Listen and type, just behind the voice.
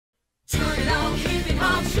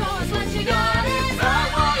on, show us what you got. It's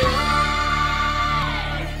HotWired.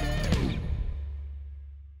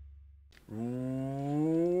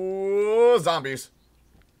 Ooh, zombies.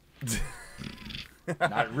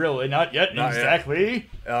 Not really, not yet, Not exactly.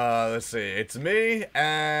 Yet. Let's see. It's me,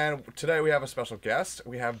 and today we have a special guest.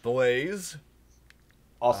 We have Blaze.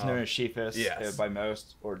 Also known as Schefus, yes. by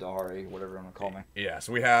most, or Dari, whatever you want to call me. Yes,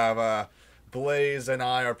 we have Blaze and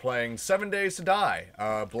I are playing 7 Days to Die.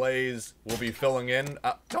 Blaze will be filling in.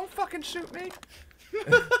 Don't fucking shoot me.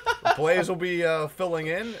 Blaze will be filling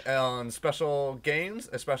in on special games,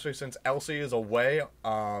 especially since Elsie is away.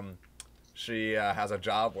 She has a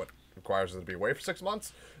job what requires her to be away for 6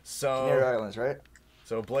 months. So Canary Islands, right?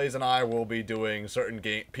 So Blaze and I will be doing certain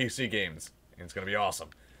PC games, and it's gonna be awesome.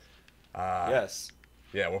 Yes.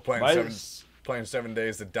 Yeah, we're playing 7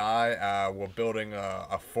 Days to Die. We're building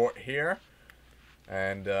a fort here,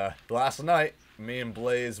 and last night, me and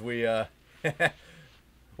Blaze, we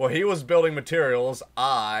well, he was building materials.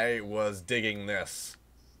 I was digging this.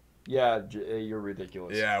 Yeah, you're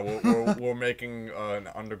ridiculous. Yeah, we're making an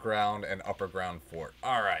underground and upper ground fort.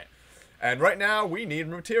 All right, and right now we need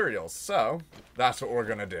materials, so that's what we're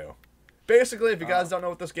gonna do. Basically, if you guys don't know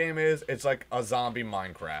what this game is, it's like a zombie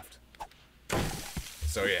Minecraft.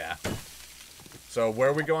 So yeah. So where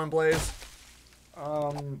are we going, Blaze?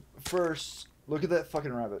 First, look at that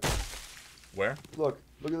fucking rabbit. Where? Look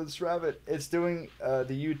at this rabbit. It's doing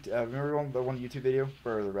remember the one YouTube video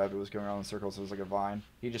where the rabbit was going around in circles? It was like a vine.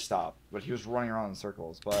 He just stopped, but he was running around in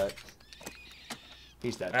circles. But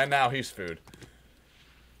he's dead. And now he's food.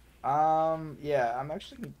 Yeah, I'm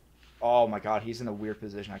actually. Oh my god, he's in a weird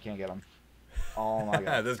position. I can't get him. Oh my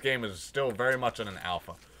god. This game is still very much in an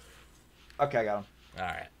alpha. Okay, I got him. All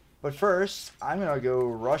right. But first, I'm gonna go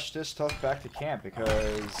rush this stuff back to camp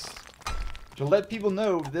because to let people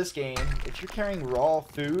know this game, if you're carrying raw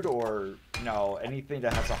food or anything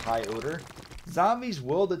that has a high odor, zombies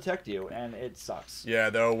will detect you, and it sucks. Yeah,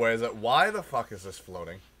 there are ways that. Why the fuck is this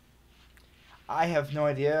floating? I have no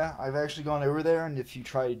idea. I've actually gone over there, and if you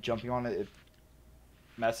try jumping on it, it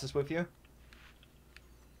messes with you.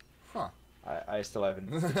 Huh. I still haven't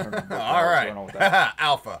determined. All right.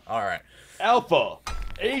 Alpha. All right. Alpha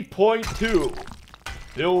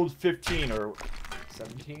 8.2. Build 15 or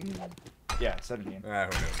 17? Yeah, 17. Who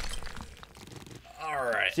knows? All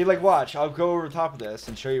right. See, like, watch. I'll go over top of this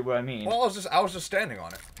and show you what I mean. Well, I was just standing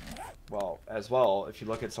on it. Well, as well, if you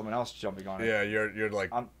look at someone else jumping on it. Yeah, you're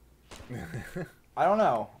like. I don't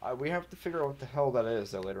know. We have to figure out what the hell that is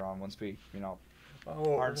though later on once we,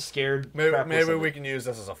 aren't scared. Maybe we can use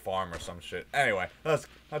this as a farm or some shit. Anyway, let's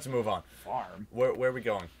move on. Farm. Where are we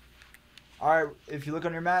going? All right. If you look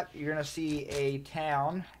on your map, you're gonna see a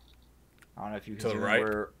town. I don't know if you can see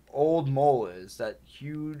where Old Mole is. That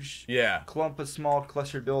huge clump of small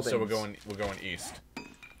clustered buildings. So we're going east.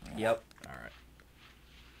 Yep. All right.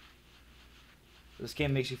 This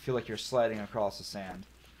game makes you feel like you're sliding across the sand.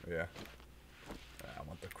 Yeah. I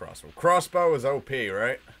want the crossbow. Crossbow is OP,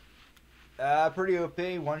 right? Pretty OP.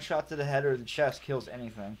 One shot to the head or the chest kills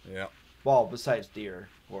anything. Yeah. Well, besides deer,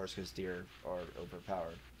 of course, because deer are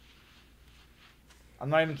overpowered. I'm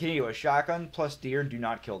not even kidding you. A shotgun plus deer do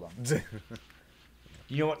not kill them.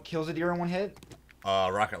 You know what kills a deer in one hit?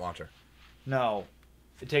 Rocket launcher. No.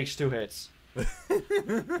 It takes 2 hits.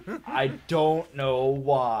 I don't know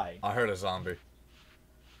why. I heard a zombie.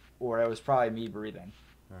 Or it was probably me breathing.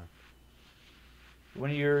 Yeah. When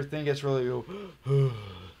your thing gets really like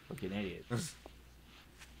an idiot.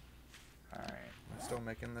 Alright. I'm still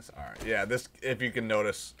making this? Alright. Yeah, this, if you can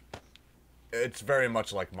notice, it's very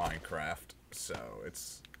much like Minecraft. So,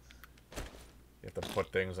 it's... You have to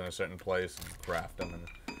put things in a certain place and craft them.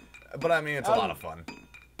 But, I mean, it's a lot of fun.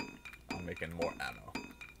 I'm making more ammo.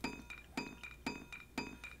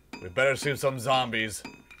 We better shoot some zombies.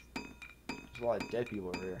 There's a lot of dead people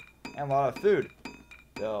over here. And a lot of food.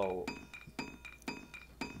 Though...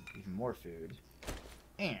 Even more food.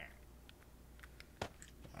 Alright.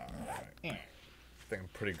 I think I'm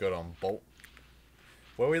pretty good on bolt.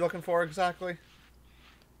 What are we looking for exactly?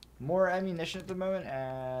 More ammunition at the moment,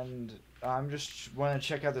 and I'm just want to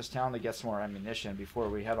check out this town to get some more ammunition before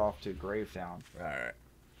we head off to Gravetown. Alright.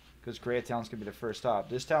 Because Gravetown's going to be the first stop.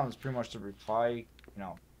 This town is pretty much the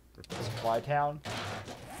supply town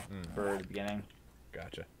for the beginning.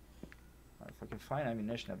 Gotcha. If I can find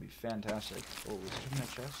ammunition, that'd be fantastic. Oh, was it in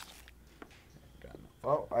that chest? Got it.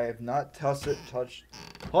 Oh, I have not touched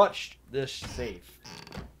this safe.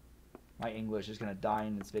 My English is going to die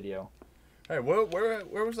in this video. Hey,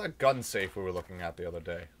 where was that gun safe we were looking at the other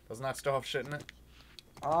day? Doesn't that still have shit in it?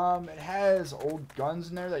 It has old guns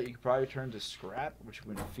in there that you could probably turn to scrap, which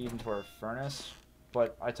would feed into our furnace.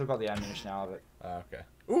 but I took all the ammunition out of it. Okay.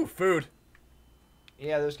 Ooh, food.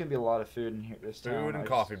 Yeah, there's gonna be a lot of food in here this town. Food and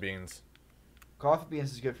coffee beans. Coffee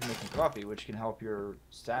beans is good for making coffee, which can help your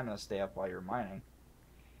stamina stay up while you're mining.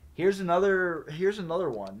 Here's another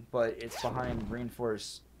one, but it's behind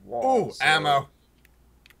reinforced walls. Ooh, ammo.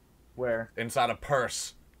 Where? Inside a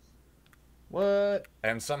purse. What?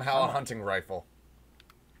 And somehow a hunting rifle.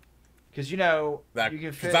 Because you know That, you can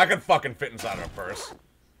 'cause fit. that could fucking fit inside of a purse.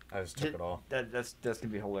 I just took it all. That's gonna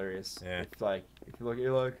be hilarious. Yeah. It's like if you look,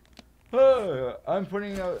 you're like, oh, I'm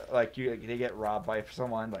putting out like they get robbed by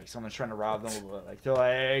someone, like someone's trying to rob them, like they're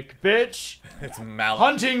like, bitch, It's mallet.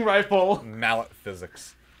 hunting rifle. Mallet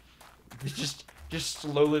physics. Just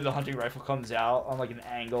slowly the hunting rifle comes out on like an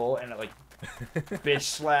angle and it like bitch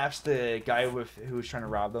slaps the guy who was trying to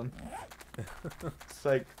rob them. It's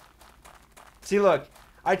like, see, look,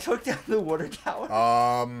 I took down the water tower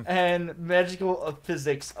and magical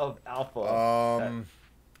physics of Alpha.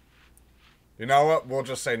 You know what? We'll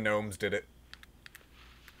just say gnomes did it.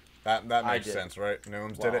 That makes did. sense, right?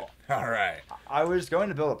 Gnomes did it. Well, All right. I was going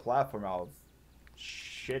to build a platform out of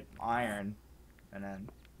shit iron, and then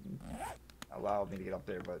allow me to get up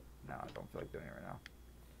there, but no, I don't feel like doing it right now.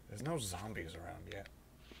 There's no zombies around yet.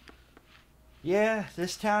 Yeah,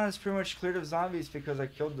 this town is pretty much cleared of zombies because I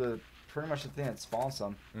killed pretty much the thing that spawns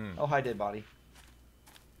them. Oh, hi, dead body.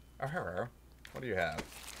 Oh, hello. What do you have?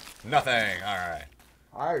 Nothing. All right.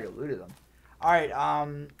 I already looted them. Alright,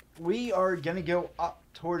 we are gonna go up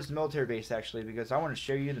towards the military base, actually, because I want to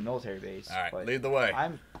show you the military base. All right. But Lead the way.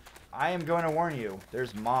 I am going to warn you,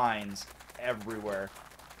 there's mines everywhere.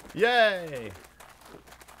 Yay!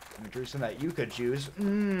 Let me drink some of that yucca juice.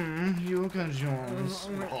 Yucca juice.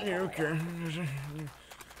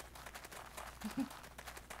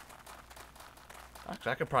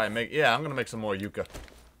 Actually, I could probably make... Yeah, I'm going to make some more yucca.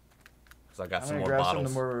 Because I got some more bottles.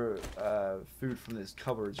 I'm gonna grab some more food from these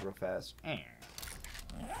cupboards real fast.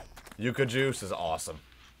 Yucca juice is awesome.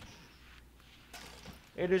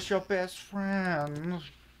 It is your best friend.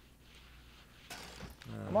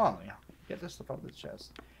 Come on, Leon. Get this stuff out of the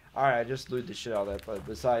chest. Alright, I just looted the shit out of that, but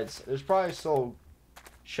besides, there's probably still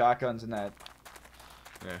shotguns in that.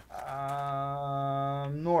 Yeah.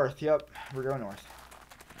 North, yep. We're going north.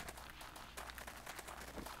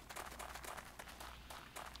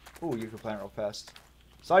 Ooh, you can plant real fast.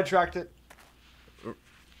 Sidetracked it.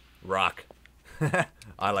 Rock.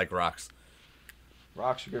 I like rocks.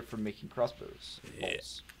 Rocks are good for making crossbows.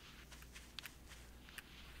 Yes.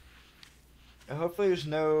 And hopefully there's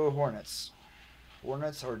no hornets.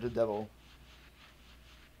 Hornets or the devil.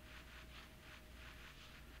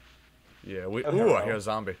 Yeah, we... Oh, Ooh, I hello. hear a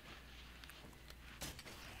zombie.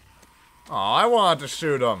 Oh, I wanted to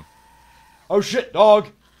shoot him. Oh shit, dog!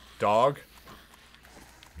 Dog?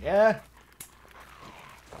 Yeah.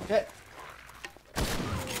 Okay.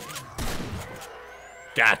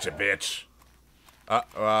 Gotcha, bitch.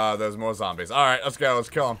 There's more zombies. Alright, let's go. Let's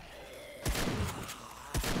kill them.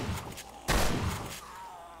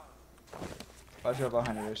 Watch out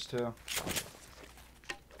behind yours too.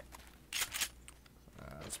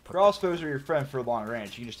 Let's put Crossbows are your friend for long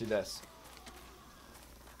range. You can just do this.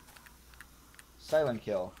 Silent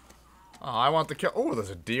kill. Oh, I want the kill. Oh, there's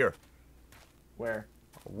a deer. Where?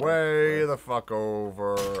 Way the fuck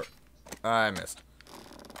over. I missed.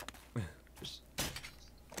 Just...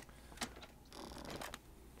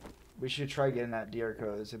 We should try getting that deer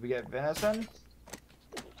because if we get venison,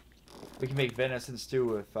 we can make venison stew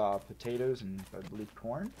with potatoes and I believe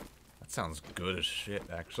corn. That sounds good as shit,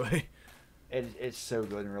 actually. It's so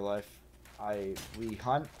good in real life. We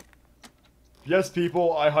hunt. Yes,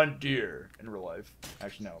 people, I hunt deer in real life.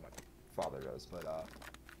 Actually, no, my father does, but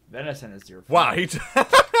venison is deer. Wow, he...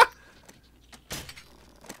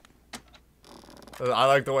 I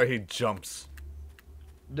like the way he jumps.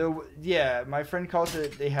 Yeah, my friend calls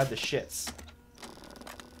it, they have the shits.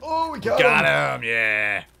 Oh, we got Got him,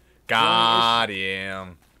 yeah. Got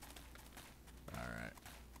him. Alright.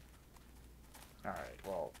 Alright,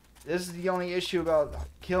 well, this is the only issue about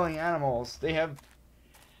killing animals. They have...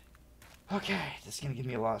 Okay, this is gonna give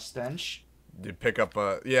me a lot of stench. You pick up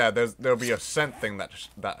a... Yeah, there'll be a scent thing that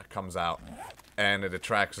comes out. And it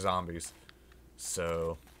attracts zombies.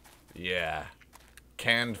 So, yeah.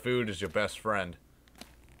 Canned food is your best friend.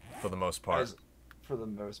 For the most part. For the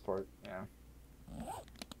most part, yeah.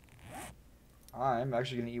 I'm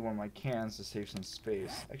actually gonna eat one of my cans to save some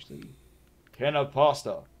space. Actually, can of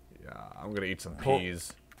pasta. Yeah, I'm gonna eat some Cool.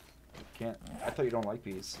 peas. Can't. I thought you don't like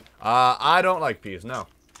peas. I don't like peas, no.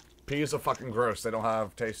 Peas are fucking gross. They don't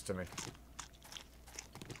have taste to me.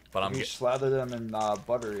 But I'm You slather them in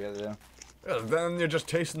butter, yeah. Then you're just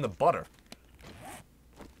tasting the butter.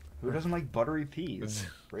 Who doesn't like buttery peas?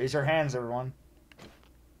 Raise your hands, everyone.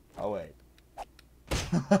 Oh, wait.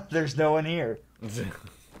 There's no one here.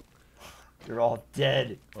 You're all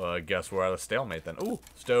dead. Well, I guess we're at a stalemate then. Ooh,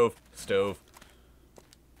 stove. Stove.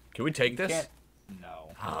 Can we take this? No.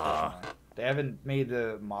 Ah. They haven't made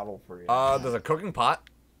the model for you. There's a cooking pot.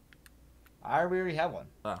 We already have one.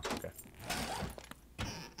 Oh, okay.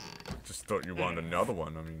 Just thought you wanted another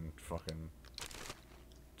one. I mean, fucking...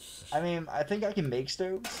 I mean, I think I can make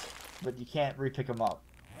stoves, but you can't re-pick them up.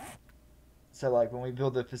 So, like, when we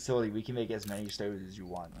build the facility, we can make as many stoves as you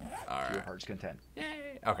want. To your Alright. heart's content.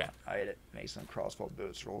 Yay. Okay. I had it. Make some crossbow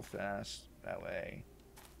bolts real fast. That way.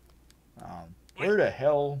 Where the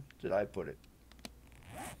hell did I put it?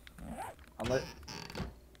 I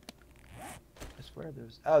swear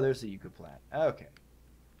there's... Oh, there's the yucca plant. Okay.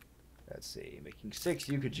 Let's see. Making 6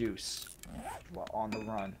 yucca juice while on the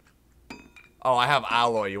run. Oh, I have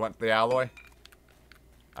alloy. You want the alloy?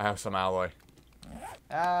 I have some alloy.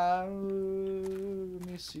 Let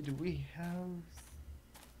me see. Do we have...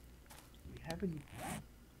 any...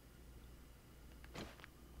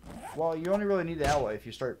 Well, you only really need the alloy if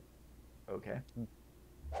you start... Okay.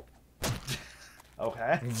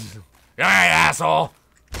 Okay. Hey, asshole!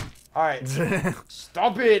 Alright.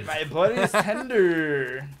 Stop it! My butt is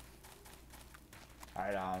tender!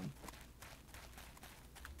 Alright,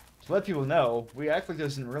 to let people know, we act like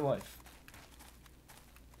this in real life.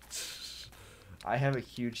 I have a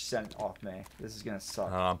huge scent off me. This is gonna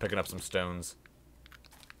suck. I'm picking up some stones.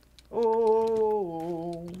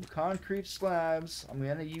 Oh, concrete slabs. I'm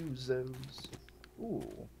gonna use those.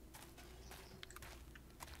 Ooh.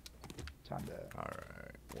 Time to...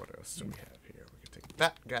 Alright, what else do we have here? We can take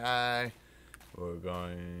that guy. We're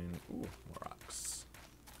going... Ooh, more rocks.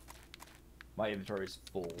 My inventory's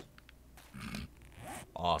full.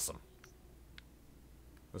 Awesome.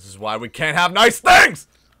 This is why we can't have nice things!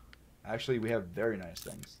 Actually, we have very nice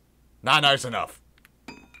things. Not nice enough.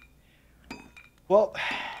 Well,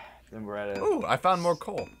 then we're at a... Ooh, I found more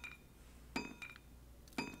coal.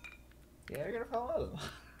 Yeah, you're gonna fall out.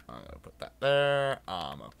 I'm gonna put that there.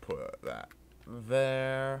 I'm gonna put that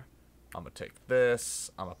there. I'm gonna take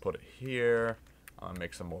this. I'm gonna put it here. I'm gonna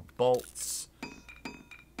make some more bolts.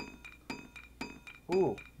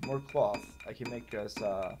 Ooh, more cloth. I can make us,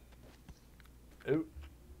 Ooh.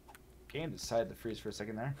 Game decided to freeze for a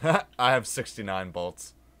second there. I have 69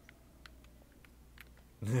 bolts.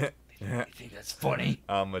 You think that's funny?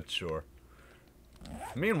 I'm mature.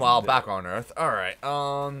 Meanwhile, back on Earth. Alright,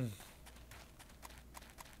 I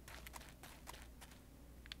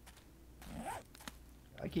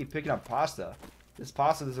keep picking up pasta. This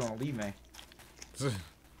pasta doesn't want to leave me. Let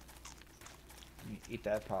me eat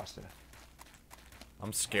that pasta.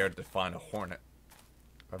 I'm scared to find a hornet.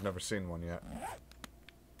 I've never seen one yet.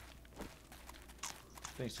 I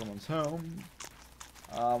think someone's home.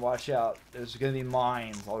 Watch out. There's gonna be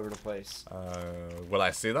mines all over the place. Will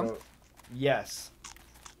I see them? So, yes.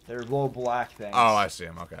 They're little black things. Oh, I see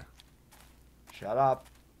them. Okay. Shut up.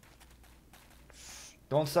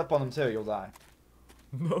 Don't step on them too, you'll die.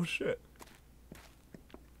 No shit.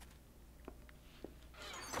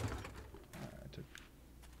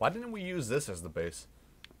 Why didn't we use this as the base?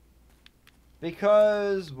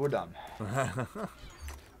 Because we're dumb.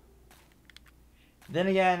 Then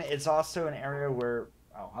again, it's also an area where...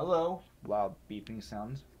 Oh, hello. Loud beeping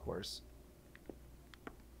sounds, of course.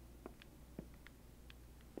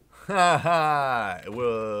 Haha.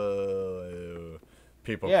 Whoa.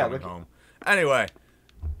 People coming home. Anyway.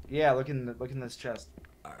 Yeah, look in this chest.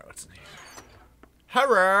 Alright, what's in here?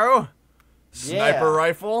 Hello! Sniper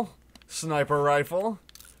rifle. Sniper rifle.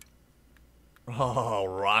 Oh,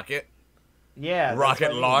 rocket. Yeah.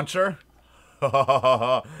 Rocket launcher.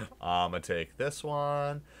 I'ma take this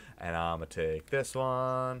one, and I'ma take this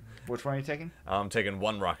one. Which one are you taking? I'm taking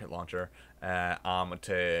one rocket launcher, and I'ma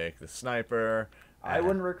take the sniper. I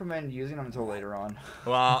wouldn't recommend using them until later on.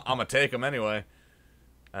 Well, I'ma take them anyway.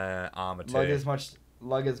 I'ma take...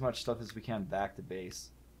 Lug as much stuff as we can back to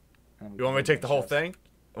base. You want me to take the whole thing?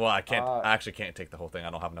 Well, I can't. I actually can't take the whole thing.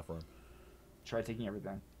 I don't have enough room. Try taking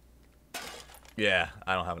everything. Yeah,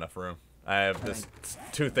 I don't have enough room. I have this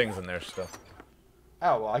 2 things in there still.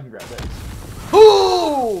 Oh, well, I can grab this.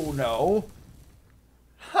 Oh, no.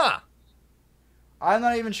 Huh. I'm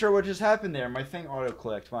not even sure what just happened there. My thing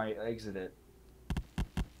auto-clicked when I exited.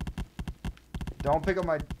 Don't pick up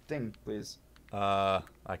my thing, please. I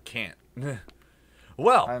can't.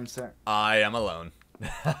 Well, I'm sorry. I am alone.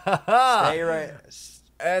 Stay right.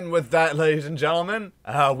 And with that, ladies and gentlemen,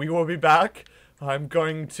 we will be back. I'm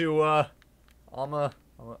going to, I'm gonna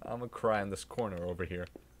cry in this corner over here.